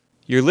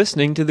You're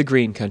listening to The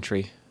Green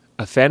Country,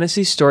 a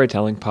fantasy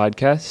storytelling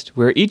podcast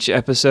where each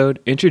episode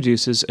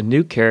introduces a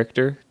new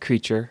character,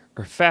 creature,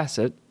 or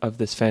facet of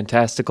this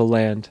fantastical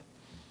land.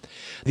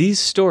 These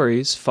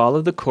stories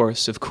follow the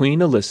course of Queen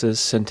Alyssa's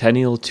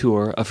centennial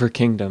tour of her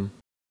kingdom.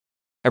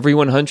 Every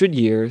 100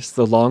 years,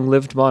 the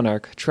long-lived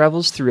monarch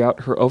travels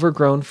throughout her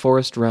overgrown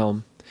forest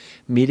realm,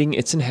 meeting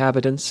its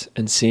inhabitants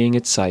and seeing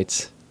its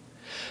sights.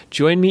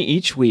 Join me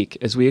each week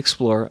as we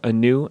explore a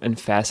new and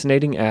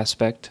fascinating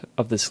aspect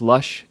of this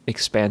lush,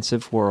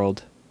 expansive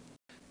world.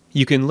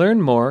 You can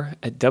learn more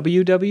at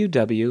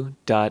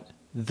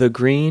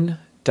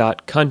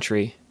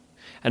www.thegreen.country,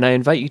 and I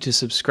invite you to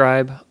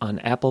subscribe on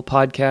Apple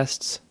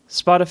Podcasts,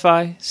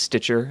 Spotify,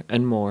 Stitcher,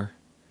 and more.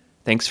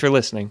 Thanks for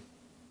listening.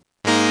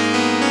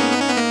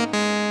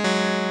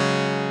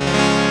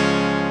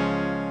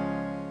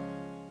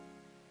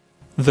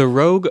 The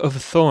Rogue of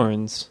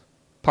Thorns,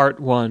 Part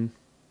 1.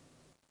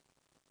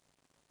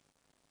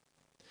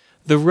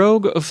 The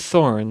Rogue of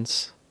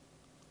Thorns,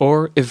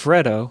 or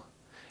Ivretto,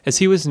 as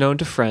he was known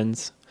to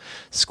friends,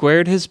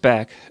 squared his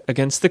back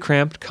against the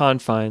cramped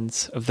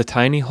confines of the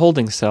tiny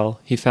holding cell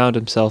he found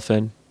himself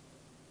in.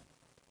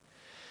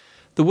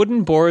 The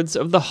wooden boards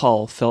of the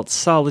hull felt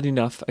solid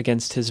enough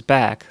against his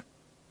back,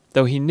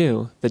 though he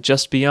knew that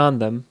just beyond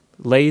them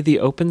lay the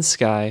open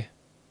sky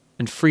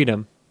and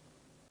freedom.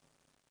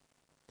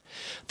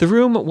 The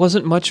room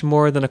wasn't much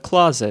more than a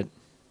closet.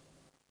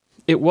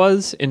 It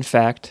was, in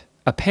fact,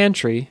 a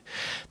pantry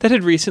that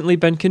had recently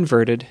been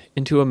converted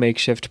into a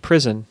makeshift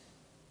prison.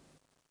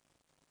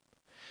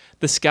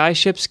 The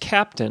skyship's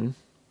captain,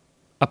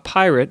 a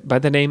pirate by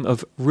the name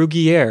of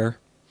Rougier,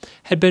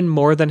 had been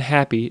more than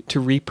happy to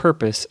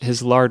repurpose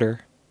his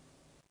larder.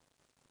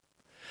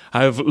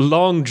 "I've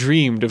long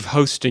dreamed of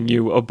hosting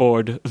you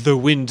aboard the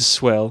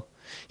Windswell,"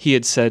 he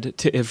had said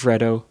to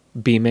Ivretto,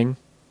 beaming.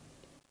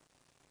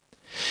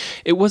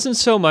 It wasn't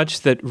so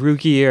much that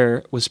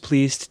Rougier was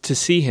pleased to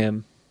see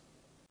him.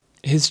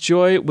 His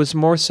joy was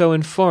more so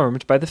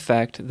informed by the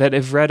fact that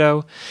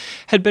Ivretto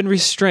had been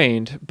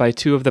restrained by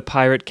two of the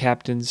pirate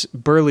captain's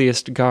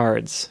burliest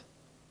guards,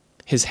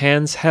 his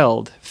hands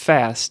held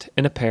fast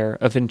in a pair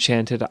of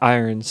enchanted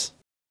irons.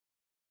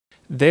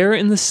 There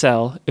in the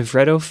cell,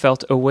 Ivretto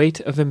felt a weight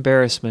of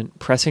embarrassment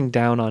pressing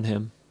down on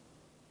him.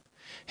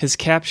 His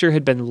capture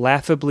had been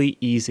laughably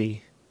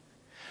easy,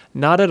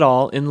 not at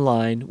all in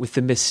line with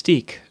the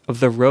mystique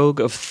of the Rogue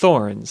of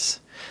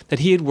Thorns that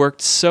he had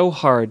worked so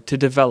hard to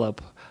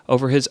develop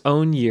over his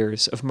own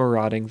years of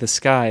marauding the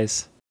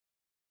skies.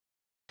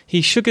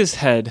 He shook his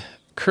head,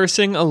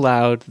 cursing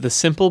aloud the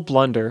simple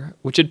blunder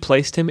which had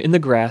placed him in the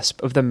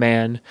grasp of the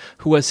man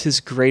who was his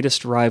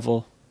greatest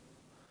rival.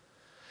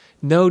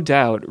 No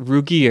doubt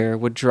Rougier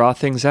would draw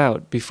things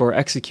out before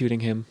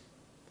executing him,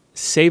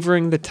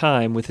 savoring the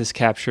time with his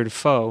captured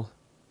foe,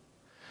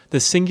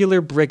 the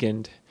singular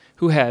brigand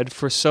who had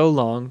for so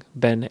long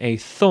been a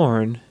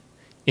thorn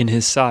in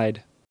his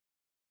side.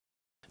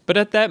 But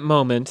at that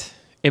moment,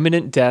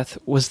 imminent death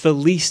was the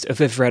least of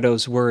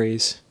Ivretto's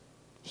worries.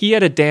 He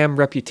had a damn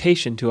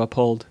reputation to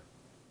uphold.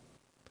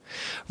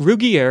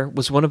 Rougier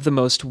was one of the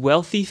most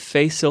wealthy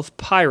Fae-Sylph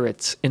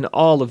pirates in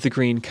all of the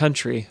Green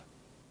Country.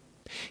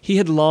 He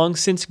had long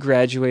since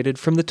graduated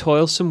from the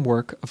toilsome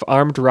work of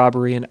armed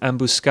robbery and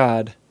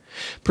ambuscade,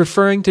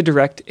 preferring to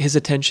direct his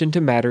attention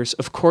to matters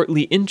of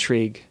courtly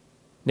intrigue,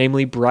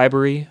 namely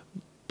bribery,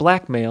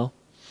 blackmail,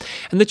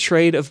 and the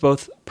trade of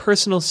both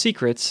personal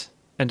secrets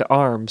and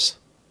arms.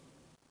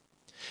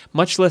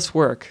 Much less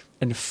work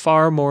and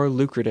far more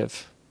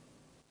lucrative.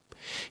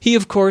 He,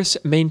 of course,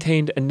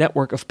 maintained a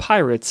network of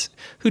pirates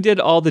who did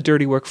all the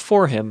dirty work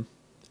for him,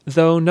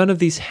 though none of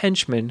these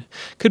henchmen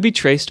could be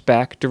traced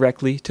back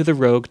directly to the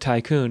rogue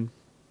tycoon.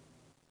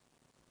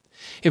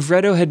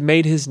 Ivretto had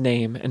made his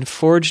name and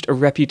forged a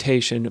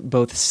reputation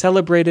both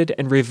celebrated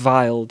and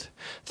reviled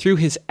through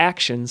his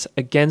actions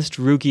against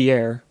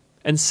Rougier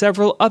and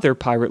several other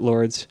pirate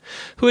lords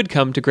who had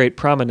come to great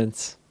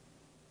prominence.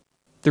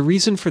 The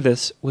reason for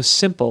this was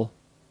simple.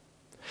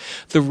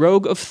 The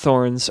Rogue of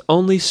Thorns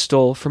only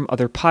stole from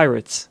other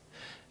pirates,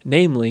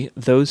 namely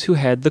those who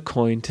had the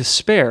coin to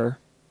spare,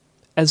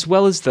 as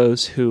well as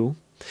those who,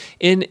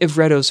 in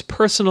Ivretto's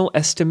personal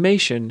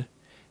estimation,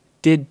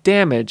 did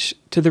damage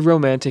to the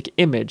romantic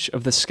image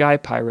of the sky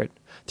pirate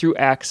through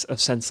acts of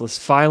senseless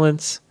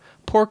violence,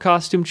 poor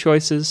costume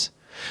choices,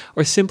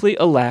 or simply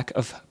a lack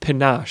of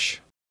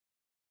panache.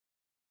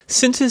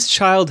 Since his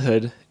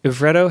childhood,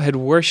 Ivretto had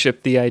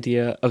worshipped the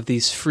idea of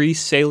these free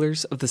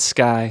sailors of the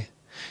sky,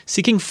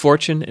 seeking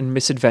fortune and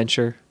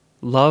misadventure,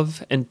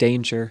 love and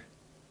danger.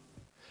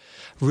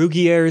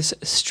 Rougier's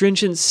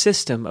stringent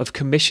system of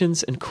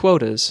commissions and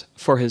quotas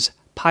for his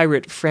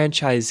pirate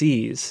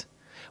franchisees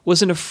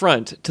was an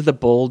affront to the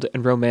bold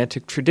and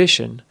romantic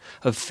tradition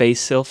of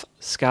Fae-Sylph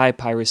sky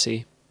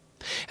piracy,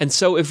 and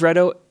so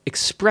Ivretto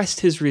expressed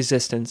his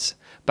resistance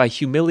by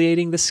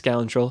humiliating the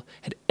scoundrel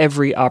at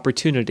every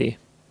opportunity.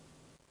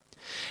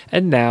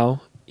 And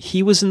now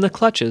he was in the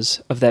clutches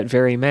of that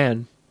very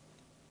man.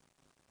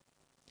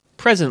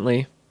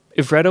 Presently,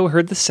 Ivretto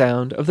heard the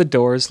sound of the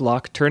door's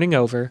lock turning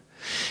over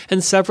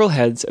and several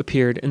heads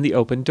appeared in the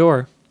open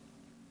door.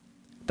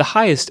 The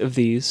highest of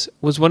these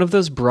was one of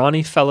those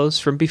brawny fellows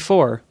from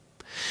before,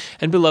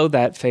 and below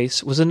that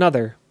face was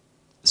another,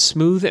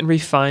 smooth and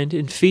refined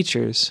in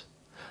features,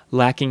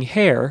 lacking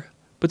hair,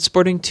 but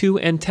sporting 2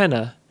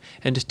 antennae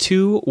and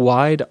 2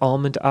 wide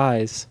almond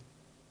eyes.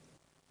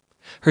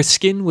 Her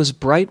skin was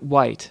bright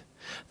white,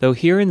 though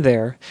here and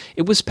there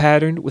it was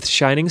patterned with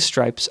shining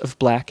stripes of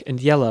black and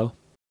yellow.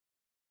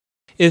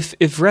 If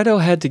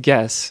Ivretto had to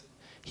guess,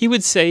 he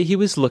would say he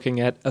was looking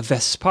at a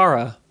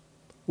Vespara,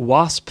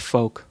 wasp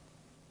folk.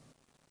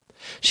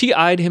 She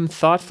eyed him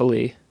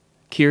thoughtfully,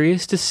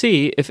 curious to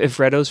see if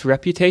Ivretto's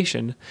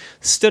reputation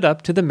stood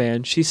up to the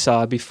man she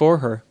saw before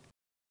her.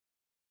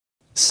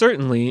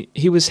 Certainly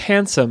he was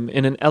handsome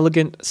in an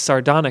elegant,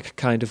 sardonic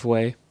kind of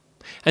way,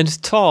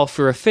 and tall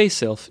for a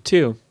face-elf,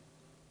 too.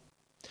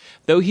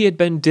 Though he had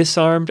been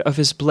disarmed of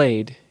his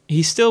blade,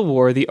 he still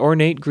wore the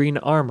ornate green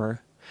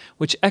armor,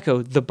 which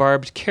echoed the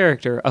barbed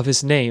character of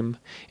his name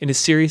in a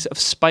series of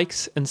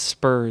spikes and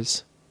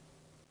spurs.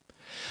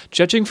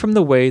 Judging from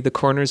the way the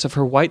corners of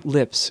her white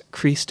lips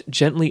creased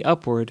gently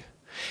upward,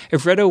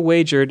 Ivretto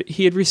wagered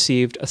he had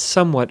received a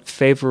somewhat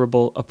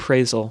favorable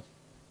appraisal.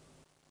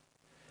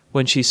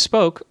 When she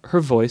spoke,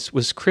 her voice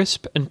was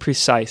crisp and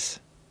precise.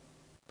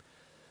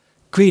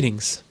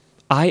 "Greetings.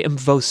 I am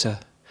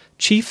Vosa,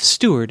 chief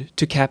steward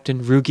to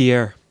Captain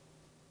Rougier.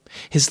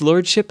 His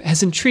lordship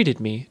has entreated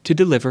me to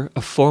deliver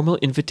a formal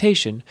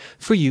invitation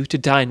for you to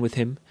dine with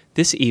him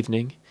this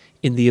evening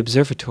in the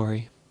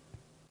observatory."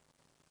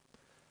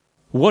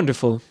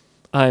 "Wonderful.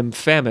 I'm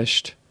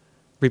famished,"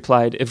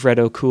 replied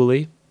Ivretto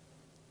coolly.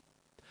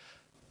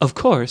 "Of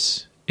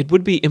course, it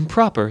would be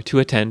improper to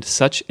attend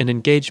such an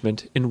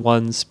engagement in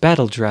one's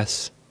battle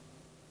dress."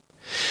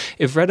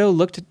 Ivretto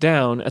looked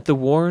down at the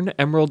worn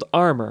emerald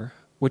armor,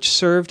 which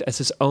served as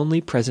his only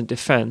present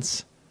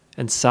defense,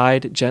 and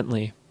sighed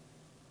gently.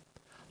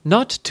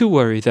 "Not to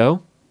worry,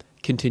 though,"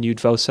 continued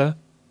Vosa.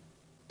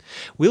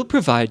 "We'll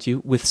provide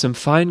you with some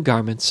fine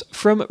garments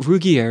from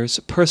Rougier's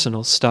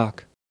personal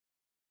stock."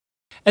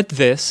 At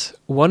this,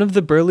 one of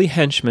the burly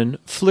henchmen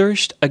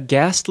flourished a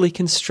ghastly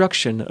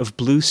construction of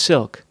blue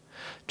silk,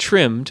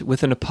 trimmed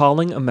with an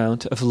appalling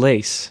amount of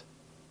lace.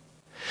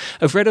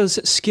 Ivretto's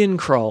skin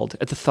crawled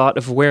at the thought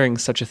of wearing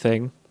such a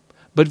thing,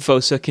 but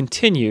Vosa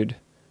continued,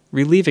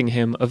 relieving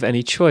him of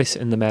any choice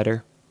in the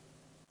matter.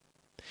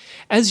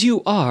 "As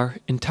you are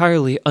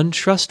entirely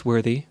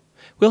untrustworthy,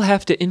 we'll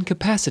have to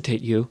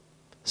incapacitate you,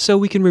 so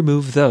we can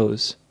remove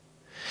those."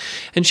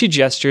 And she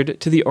gestured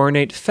to the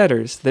ornate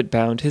fetters that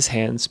bound his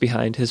hands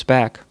behind his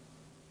back.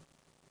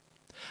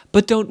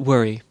 "But don't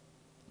worry.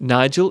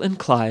 Nigel and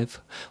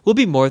Clive will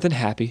be more than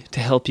happy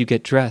to help you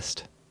get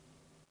dressed."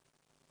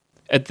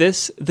 At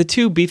this, the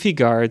 2 beefy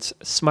guards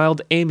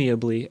smiled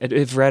amiably at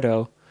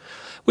Ivretto,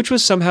 which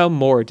was somehow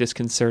more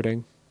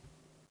disconcerting.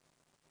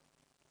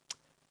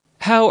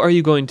 "How are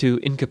you going to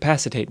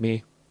incapacitate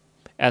me?"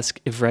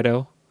 asked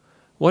Ivretto,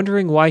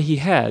 wondering why he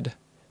had,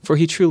 for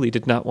he truly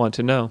did not want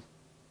to know.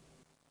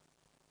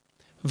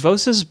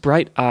 Vosa's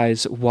bright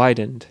eyes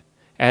widened,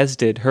 as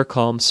did her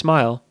calm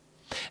smile,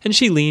 and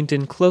she leaned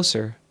in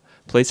closer,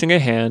 placing a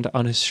hand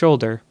on his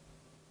shoulder.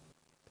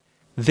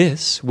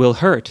 "This will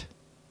hurt,"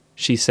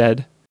 she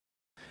said,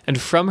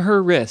 and from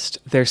her wrist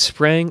there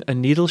sprang a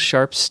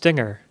needle-sharp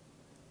stinger,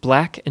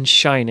 black and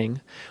shining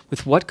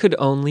with what could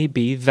only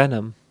be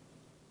venom.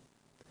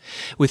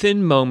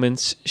 Within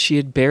moments she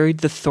had buried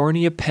the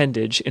thorny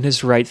appendage in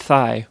his right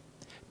thigh,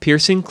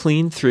 piercing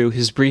clean through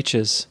his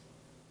breeches.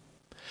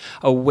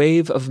 A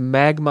wave of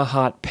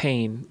magma-hot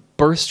pain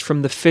burst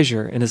from the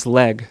fissure in his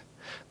leg,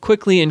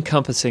 quickly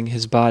encompassing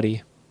his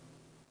body.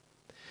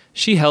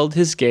 She held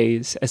his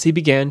gaze as he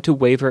began to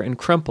waver and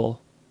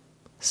crumple,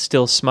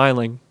 still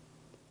smiling.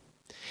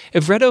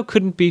 Ivretto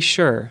couldn't be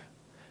sure,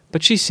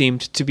 but she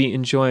seemed to be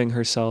enjoying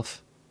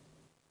herself.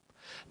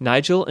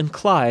 Nigel and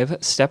Clive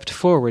stepped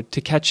forward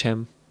to catch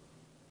him.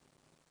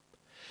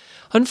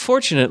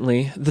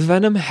 Unfortunately, the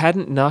venom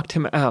hadn't knocked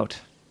him out,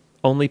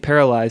 only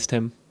paralyzed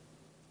him.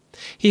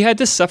 He had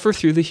to suffer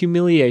through the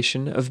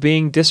humiliation of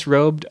being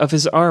disrobed of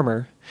his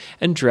armor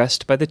and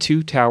dressed by the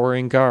 2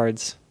 towering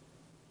guards.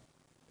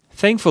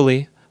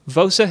 Thankfully,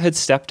 Vosa had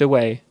stepped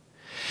away,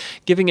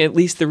 giving at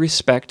least the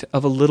respect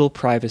of a little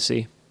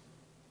privacy.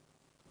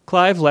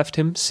 Clive left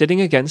him sitting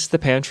against the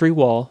pantry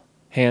wall,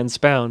 hands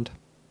bound.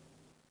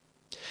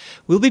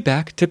 "We'll be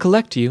back to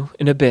collect you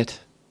in a bit.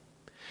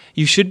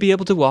 You should be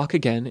able to walk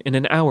again in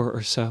an hour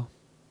or so.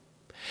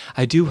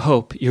 I do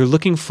hope you're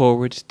looking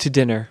forward to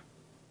dinner.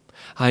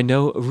 I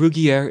know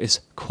Rougier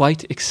is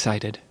quite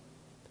excited.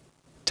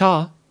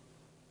 Ta."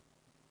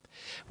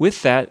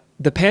 With that,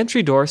 the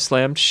pantry door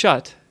slammed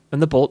shut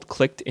and the bolt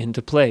clicked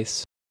into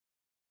place.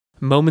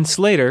 Moments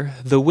later,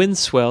 the wind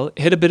swell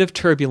hit a bit of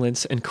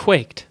turbulence and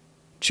quaked,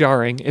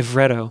 jarring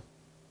Ivretto.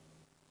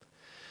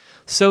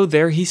 So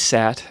there he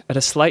sat at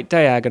a slight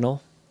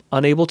diagonal,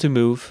 unable to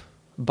move,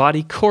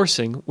 body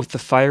coursing with the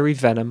fiery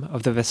venom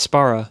of the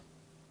Vespara.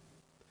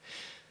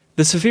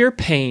 The severe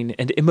pain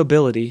and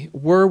immobility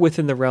were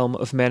within the realm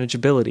of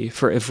manageability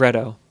for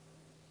Ivretto.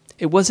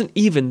 It wasn't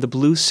even the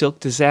blue silk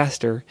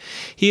disaster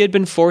he had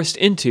been forced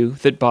into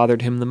that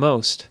bothered him the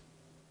most.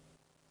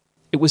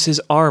 It was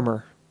his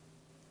armor,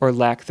 or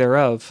lack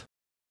thereof.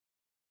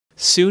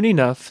 Soon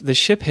enough, the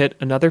ship hit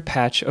another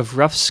patch of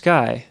rough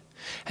sky,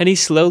 and he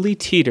slowly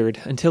teetered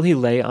until he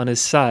lay on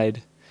his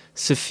side,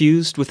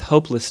 suffused with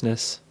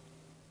hopelessness.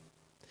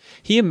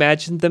 He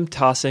imagined them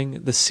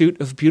tossing the suit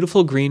of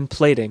beautiful green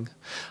plating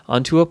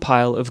onto a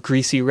pile of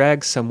greasy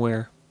rags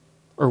somewhere,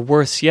 or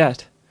worse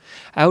yet,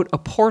 out a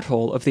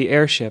porthole of the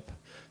airship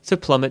to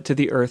plummet to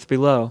the earth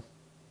below.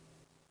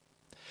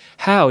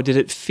 How did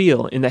it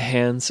feel in the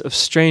hands of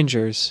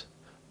strangers,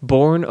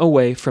 borne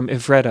away from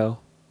Ivretto,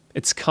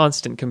 its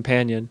constant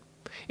companion,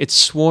 its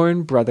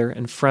sworn brother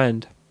and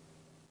friend?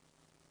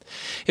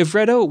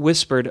 Ivretto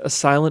whispered a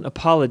silent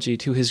apology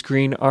to his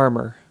green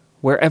armor,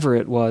 wherever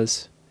it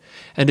was,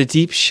 and a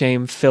deep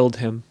shame filled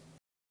him.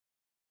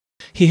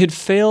 He had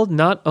failed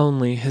not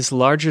only his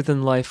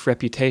larger-than-life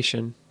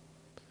reputation.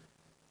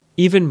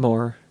 Even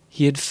more,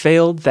 he had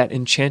failed that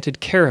enchanted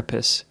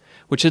carapace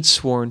which had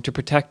sworn to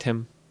protect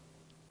him.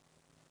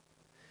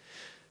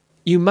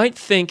 You might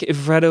think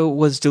Ivretto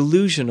was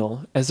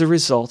delusional as a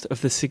result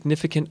of the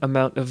significant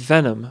amount of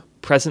venom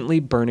presently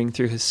burning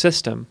through his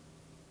system,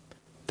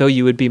 though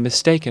you would be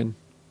mistaken.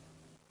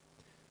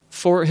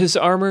 For his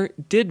armor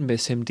did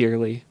miss him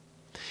dearly,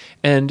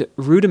 and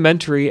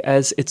rudimentary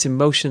as its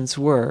emotions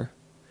were,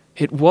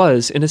 it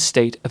was in a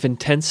state of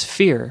intense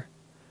fear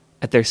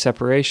at their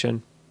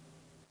separation.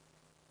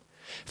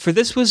 For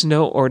this was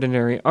no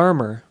ordinary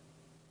armor.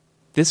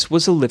 This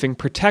was a living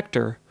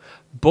protector,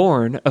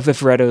 born of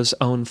Ivretto's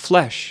own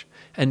flesh,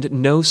 and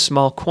no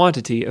small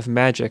quantity of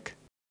magic.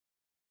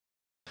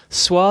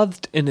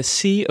 Swathed in a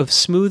sea of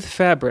smooth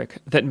fabric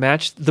that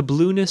matched the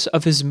blueness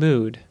of his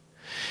mood,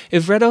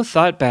 Ivretto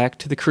thought back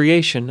to the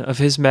creation of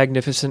his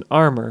magnificent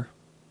armor,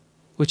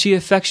 which he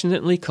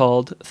affectionately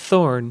called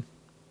Thorn.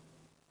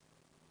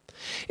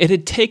 It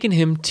had taken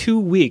him 2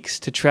 weeks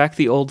to track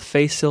the old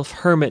Faysylph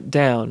hermit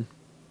down.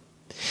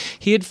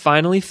 He had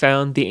finally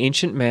found the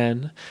ancient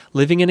man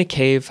living in a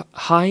cave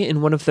high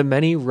in one of the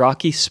many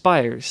rocky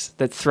spires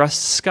that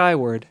thrust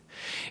skyward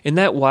in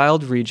that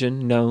wild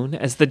region known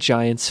as the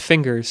Giant's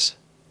Fingers.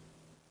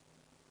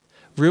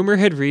 Rumor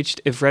had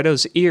reached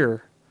Ivretto's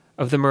ear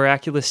of the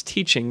miraculous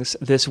teachings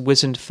this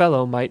wizened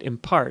fellow might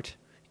impart,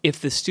 if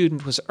the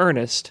student was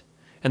earnest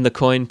and the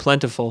coin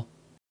plentiful.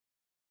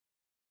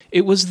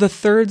 It was the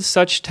 3rd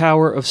such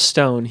tower of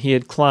stone he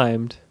had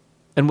climbed,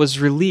 and was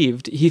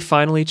relieved he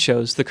finally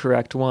chose the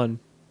correct one.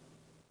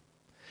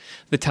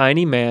 The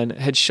tiny man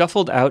had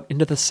shuffled out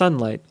into the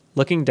sunlight,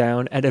 looking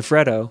down at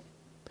Ivretto,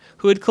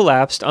 who had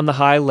collapsed on the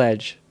high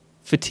ledge,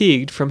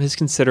 fatigued from his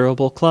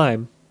considerable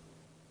climb.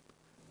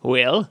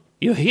 "Well,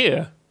 you're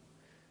here.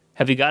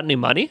 Have you got any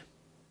money?"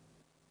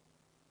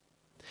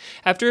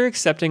 After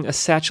accepting a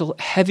satchel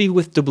heavy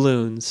with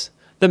doubloons,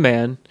 the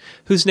man,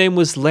 whose name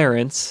was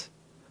Larence,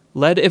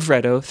 led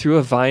Ivretto through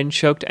a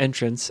vine-choked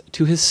entrance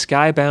to his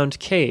sky-bound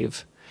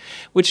cave,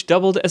 which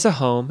doubled as a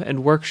home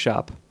and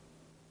workshop.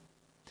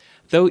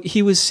 Though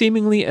he was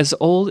seemingly as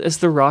old as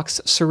the rocks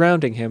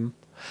surrounding him,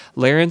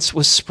 Larence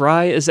was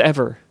spry as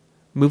ever,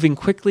 moving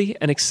quickly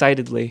and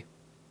excitedly.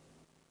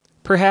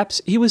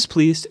 Perhaps he was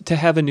pleased to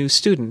have a new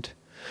student,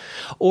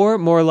 or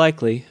more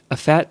likely, a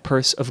fat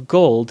purse of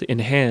gold in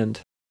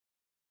hand.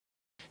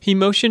 He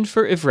motioned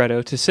for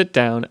Ivretto to sit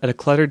down at a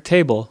cluttered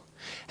table,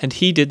 and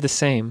he did the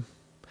same,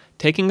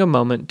 taking a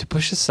moment to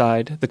push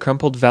aside the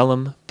crumpled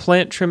vellum,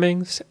 plant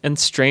trimmings, and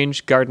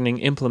strange gardening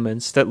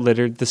implements that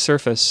littered the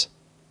surface.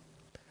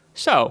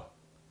 "So,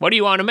 what do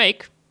you want to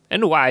make,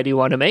 and why do you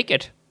want to make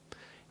it?"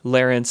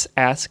 Larence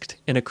asked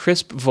in a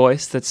crisp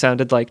voice that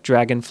sounded like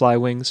dragonfly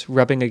wings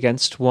rubbing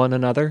against one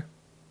another.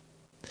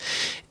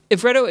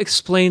 Ivretto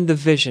explained the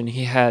vision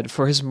he had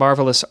for his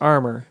marvelous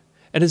armor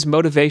and his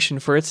motivation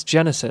for its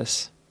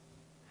genesis.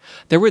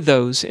 There were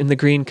those in the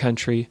Green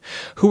Country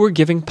who were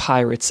giving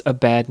pirates a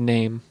bad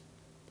name,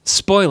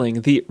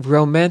 spoiling the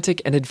romantic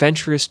and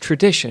adventurous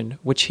tradition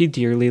which he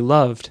dearly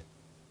loved.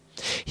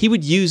 He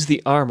would use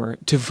the armor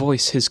to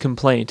voice his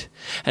complaint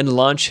and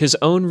launch his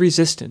own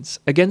resistance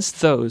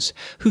against those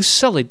who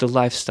sullied the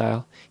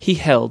lifestyle he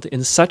held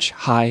in such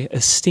high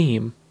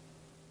esteem.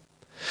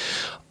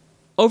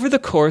 Over the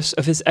course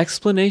of his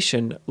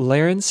explanation,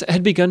 Larence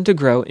had begun to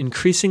grow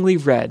increasingly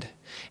red,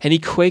 and he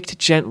quaked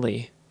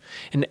gently,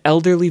 an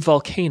elderly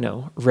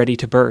volcano ready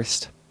to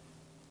burst.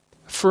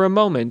 For a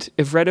moment,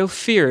 Ivretto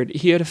feared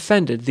he had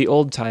offended the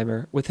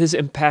old-timer with his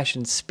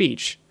impassioned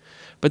speech,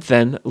 but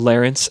then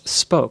Larence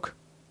spoke.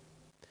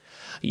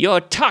 "You're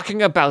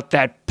talking about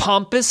that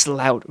pompous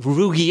lout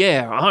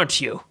Rougier,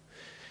 aren't you?"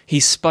 He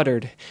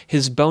sputtered,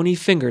 his bony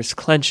fingers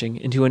clenching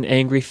into an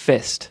angry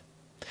fist.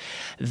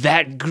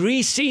 "That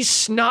greasy,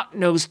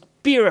 snot-nosed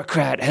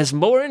bureaucrat has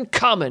more in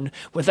common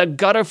with a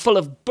gutter full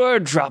of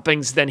bird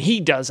droppings than he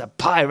does a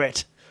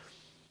pirate."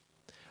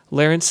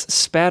 Larence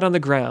spat on the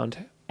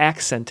ground,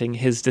 accenting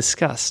his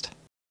disgust.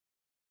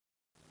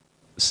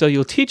 "So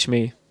you'll teach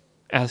me?"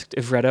 asked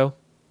Ivretto,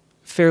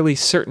 fairly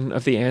certain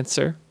of the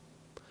answer.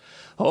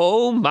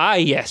 "Oh, my,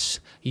 yes.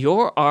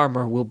 Your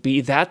armor will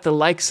be that the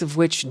likes of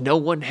which no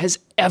one has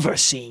ever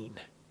seen."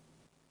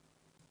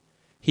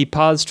 He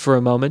paused for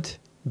a moment,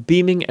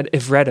 beaming at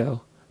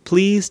Ivretto,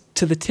 pleased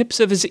to the tips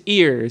of his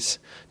ears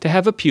to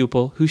have a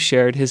pupil who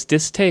shared his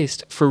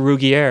distaste for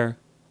Rougier.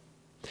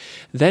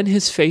 Then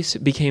his face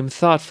became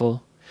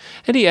thoughtful,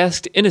 and he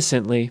asked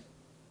innocently,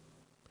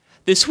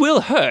 "This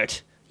will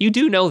hurt. You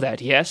do know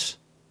that, yes?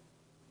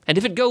 And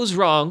if it goes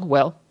wrong,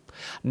 well,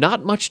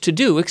 not much to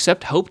do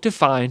except hope to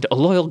find a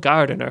loyal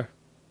gardener."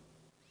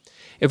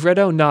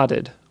 Ivretto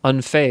nodded,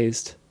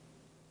 unfazed.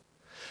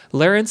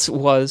 Larence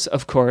was,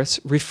 of course,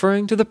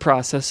 referring to the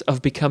process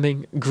of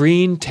becoming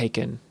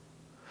green-taken,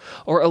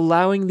 or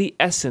allowing the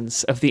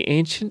essence of the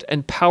ancient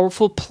and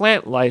powerful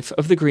plant life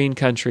of the green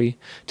country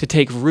to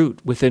take root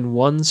within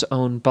one's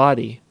own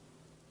body.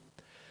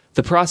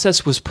 The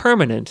process was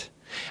permanent,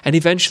 and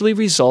eventually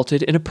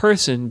resulted in a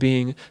person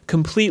being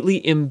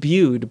completely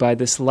imbued by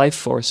this life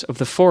force of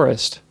the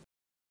forest.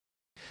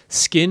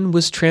 Skin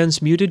was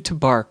transmuted to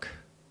bark,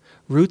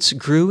 roots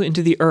grew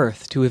into the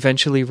earth to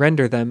eventually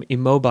render them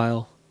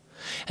immobile,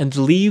 and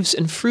leaves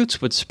and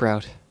fruits would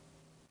sprout.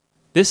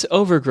 This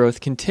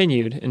overgrowth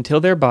continued until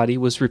their body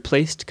was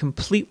replaced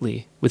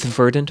completely with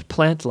verdant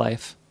plant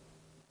life.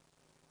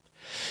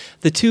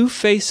 The two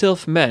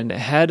Fae-Sylph men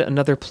had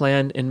another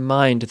plan in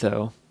mind,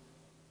 though.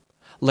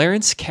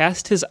 Larence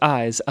cast his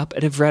eyes up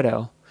at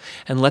Ivretto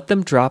and let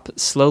them drop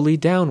slowly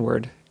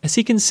downward as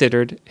he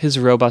considered his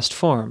robust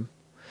form.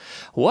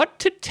 What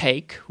to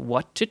take,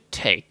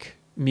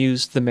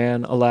 mused the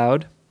man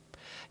aloud.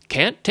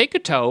 "Can't take a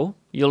toe.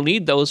 You'll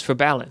need those for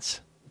balance.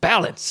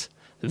 Balance!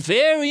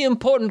 Very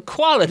important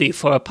quality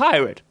for a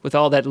pirate, with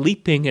all that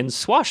leaping and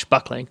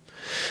swashbuckling.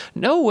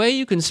 No way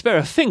you can spare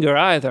a finger,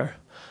 either.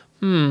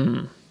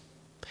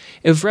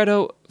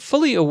 Ivretto,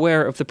 fully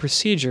aware of the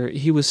procedure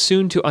he was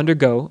soon to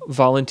undergo,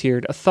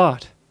 volunteered a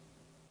thought.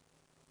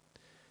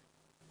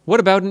 "What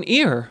about an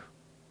ear?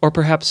 Or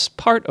perhaps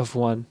part of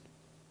one?"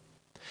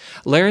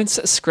 Larence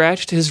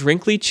scratched his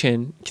wrinkly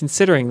chin,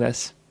 considering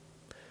this.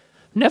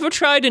 "Never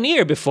tried an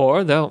ear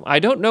before, though I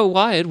don't know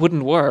why it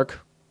wouldn't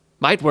work.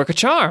 Might work a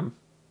charm.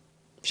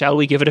 Shall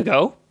we give it a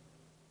go?"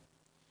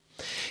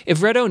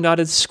 Ivretto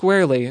nodded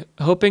squarely,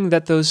 hoping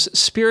that those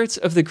spirits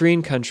of the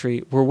green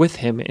country were with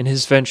him in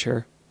his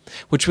venture,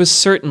 which was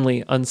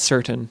certainly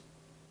uncertain.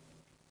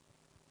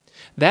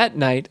 That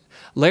night,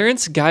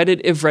 Larence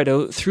guided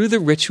Ivretto through the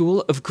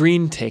ritual of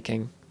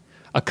green-taking,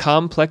 a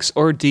complex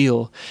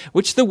ordeal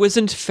which the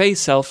wizened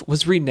Fae-Sylph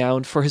was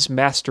renowned for his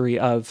mastery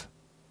of.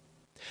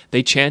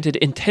 They chanted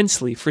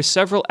intensely for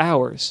several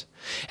hours,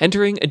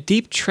 entering a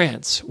deep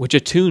trance which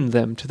attuned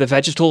them to the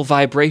vegetal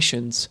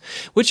vibrations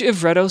which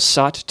Ivretto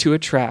sought to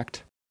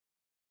attract.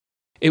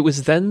 It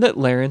was then that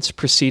Larence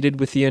proceeded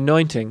with the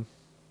anointing.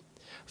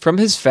 From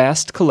his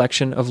vast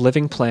collection of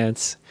living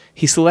plants,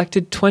 he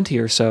selected 20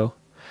 or so,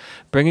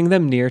 bringing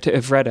them near to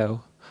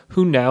Ivretto,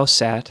 who now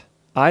sat,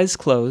 eyes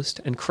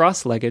closed and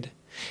cross-legged,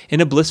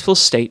 in a blissful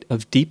state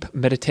of deep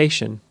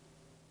meditation.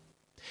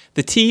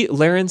 The tea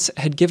Larence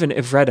had given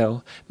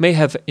Ivretto may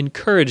have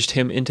encouraged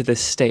him into this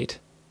state.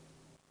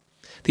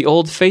 The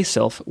old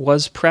Fae-Sylph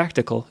was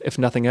practical, if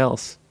nothing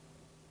else.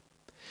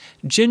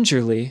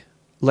 Gingerly,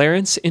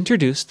 Larence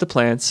introduced the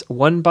plants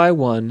one by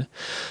one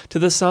to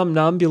the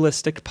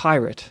somnambulistic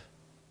pirate,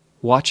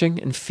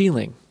 watching and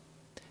feeling,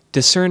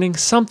 discerning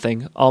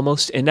something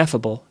almost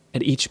ineffable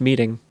at each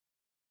meeting.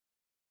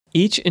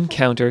 Each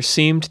encounter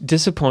seemed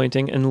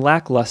disappointing and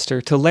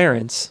lackluster to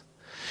Larence,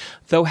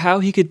 though how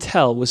he could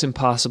tell was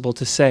impossible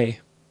to say.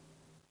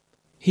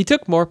 He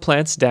took more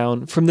plants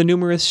down from the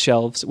numerous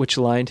shelves which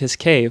lined his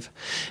cave,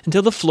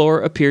 until the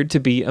floor appeared to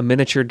be a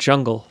miniature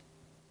jungle.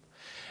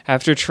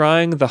 After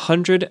trying the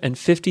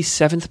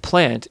 157th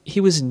plant,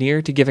 he was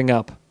near to giving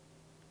up,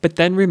 but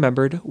then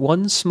remembered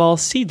one small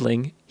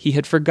seedling he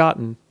had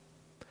forgotten.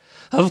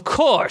 "Of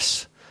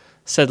course,"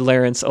 said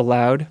Larence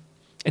aloud,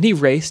 and he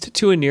raced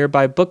to a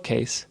nearby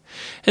bookcase,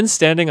 and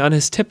standing on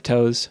his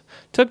tiptoes,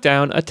 took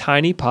down a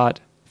tiny pot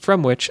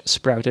from which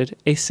sprouted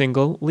a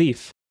single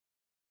leaf.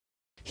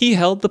 He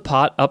held the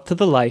pot up to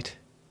the light,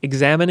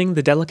 examining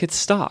the delicate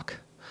stalk,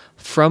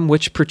 from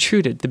which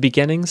protruded the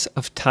beginnings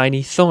of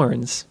tiny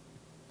thorns.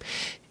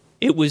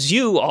 "It was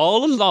you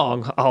all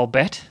along, I'll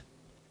bet."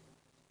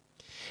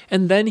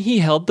 And then he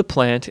held the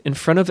plant in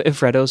front of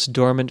Ivretto's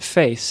dormant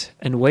face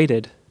and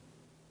waited.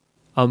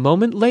 A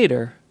moment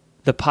later,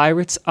 the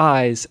pirate's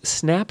eyes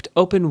snapped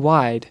open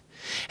wide,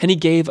 and he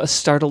gave a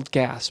startled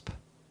gasp.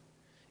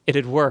 It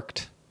had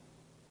worked.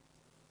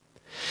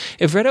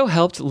 Ivretto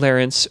helped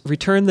Larence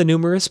return the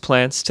numerous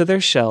plants to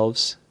their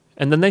shelves,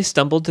 and then they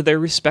stumbled to their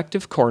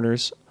respective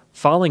corners,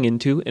 falling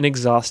into an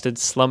exhausted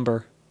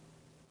slumber.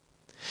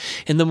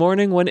 In the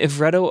morning when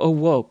Ivretto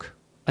awoke,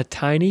 a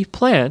tiny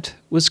plant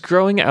was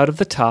growing out of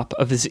the top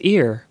of his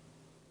ear.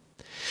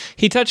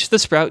 He touched the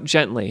sprout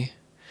gently,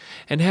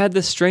 and had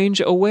the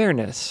strange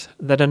awareness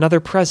that another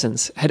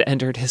presence had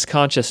entered his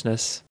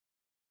consciousness.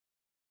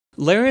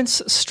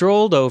 Larence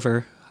strolled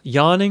over,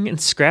 yawning and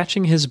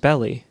scratching his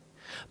belly,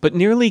 but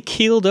nearly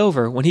keeled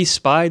over when he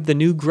spied the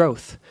new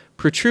growth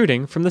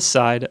protruding from the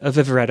side of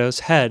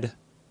Ivretto's head.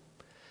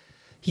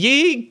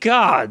 Ye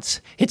gods!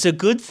 It's a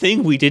good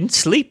thing we didn't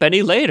sleep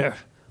any later.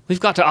 We've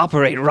got to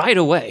operate right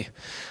away.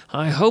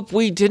 I hope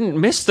we didn't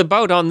miss the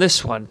boat on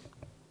this one.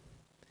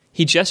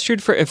 He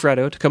gestured for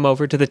Ivretto to come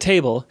over to the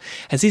table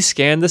as he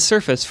scanned the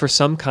surface for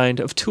some kind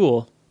of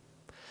tool.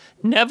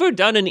 Never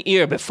done an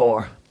ear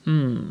before.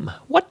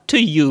 What to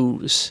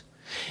use?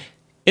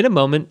 In a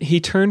moment, he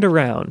turned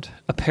around,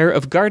 a pair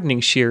of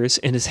gardening shears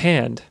in his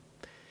hand.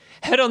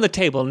 Head on the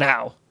table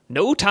now.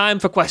 No time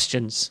for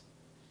questions.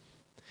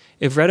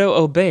 Ivretto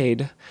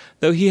obeyed,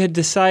 though he had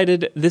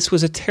decided this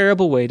was a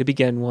terrible way to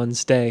begin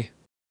one's day.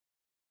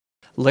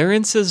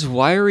 Larence's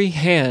wiry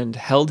hand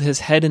held his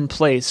head in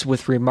place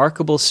with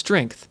remarkable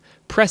strength,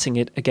 pressing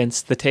it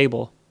against the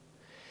table.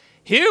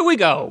 Here we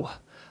go.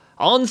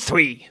 On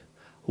 3.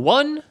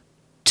 1,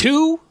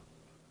 2...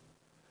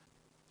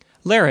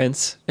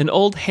 Larence, an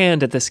old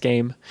hand at this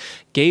game,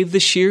 gave the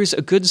shears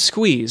a good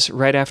squeeze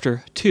right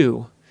after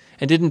 2,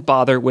 and didn't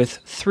bother with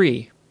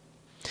 3.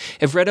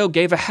 Ivretto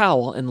gave a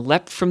howl and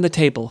leapt from the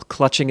table,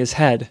 clutching his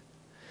head.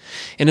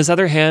 In his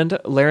other hand,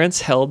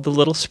 Larence held the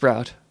little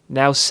sprout,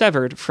 now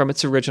severed from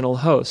its original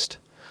host,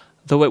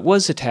 though it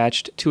was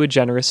attached to a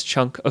generous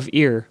chunk of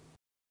ear.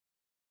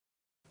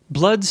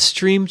 Blood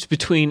streamed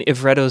between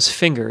Ivretto's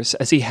fingers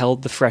as he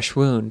held the fresh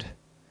wound.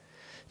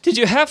 Did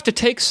you have to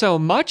take so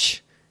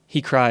much?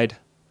 He cried.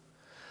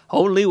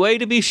 Only way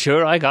to be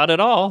sure I got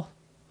it all,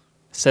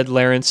 said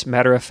Larence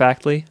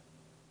matter-of-factly.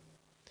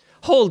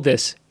 Hold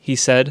this, he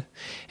said,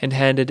 and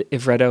handed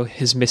Ivretto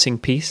his missing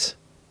piece.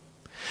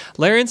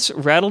 Larence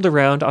rattled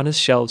around on his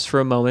shelves for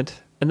a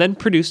moment, and then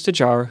produced a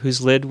jar whose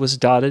lid was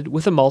dotted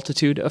with a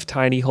multitude of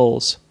tiny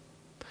holes.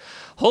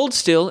 Hold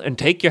still and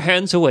take your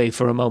hands away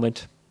for a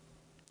moment.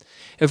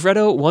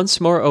 Ivretto once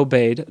more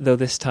obeyed, though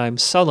this time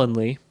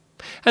sullenly,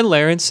 and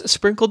Larence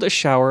sprinkled a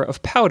shower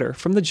of powder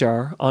from the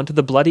jar onto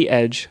the bloody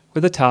edge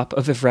where the top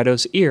of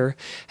Ivretto's ear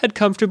had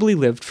comfortably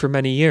lived for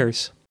many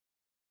years.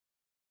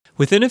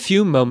 Within a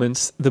few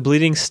moments, the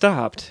bleeding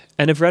stopped,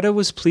 and Ivretto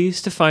was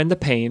pleased to find the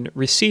pain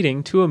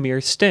receding to a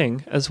mere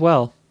sting as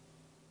well.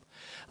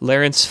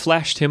 Larence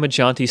flashed him a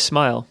jaunty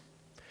smile.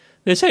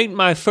 This ain't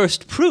my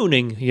first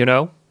pruning, you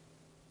know.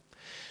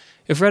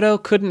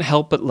 Ivretto couldn't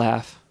help but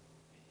laugh.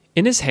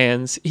 In his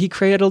hands, he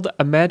cradled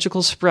a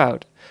magical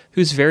sprout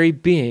whose very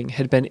being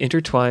had been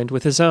intertwined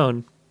with his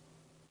own.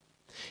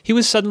 He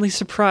was suddenly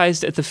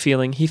surprised at the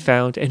feeling he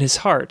found in his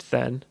heart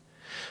then,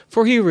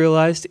 for he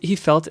realized he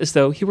felt as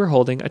though he were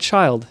holding a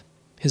child,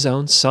 his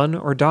own son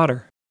or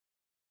daughter.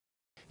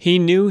 He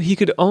knew he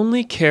could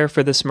only care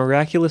for this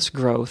miraculous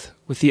growth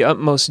with the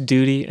utmost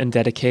duty and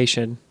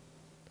dedication.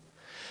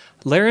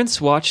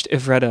 Larence watched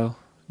Ivretto,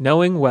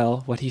 knowing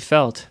well what he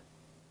felt.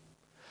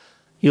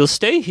 You'll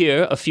stay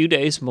here a few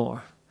days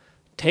more.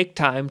 Take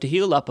time to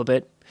heal up a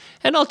bit,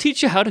 and I'll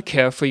teach you how to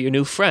care for your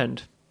new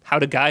friend, how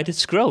to guide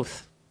its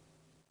growth.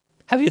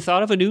 Have you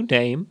thought of a new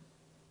name?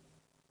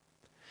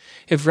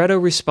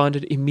 Ivretto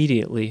responded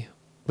immediately,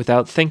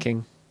 without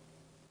thinking.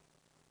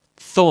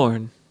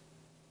 Thorn.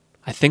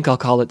 I think I'll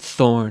call it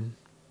Thorn.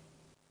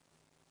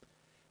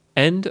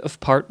 End of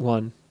part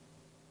 1.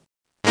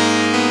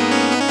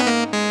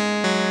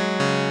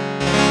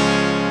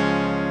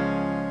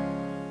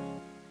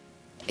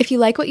 If you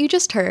like what you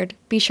just heard,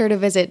 be sure to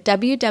visit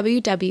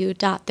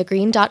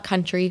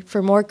www.thegreen.country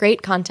for more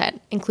great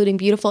content, including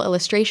beautiful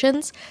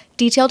illustrations,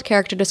 detailed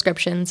character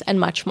descriptions, and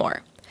much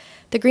more.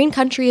 The Green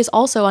Country is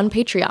also on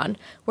Patreon,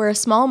 where a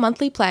small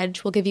monthly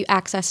pledge will give you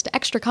access to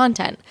extra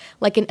content,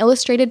 like an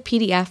illustrated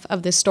PDF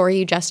of the story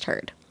you just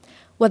heard.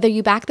 Whether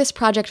you back this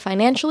project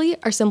financially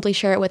or simply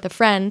share it with a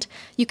friend,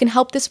 you can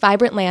help this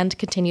vibrant land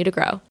continue to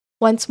grow.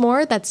 Once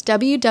more, that's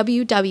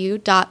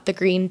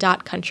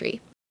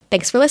www.thegreen.country.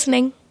 Thanks for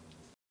listening.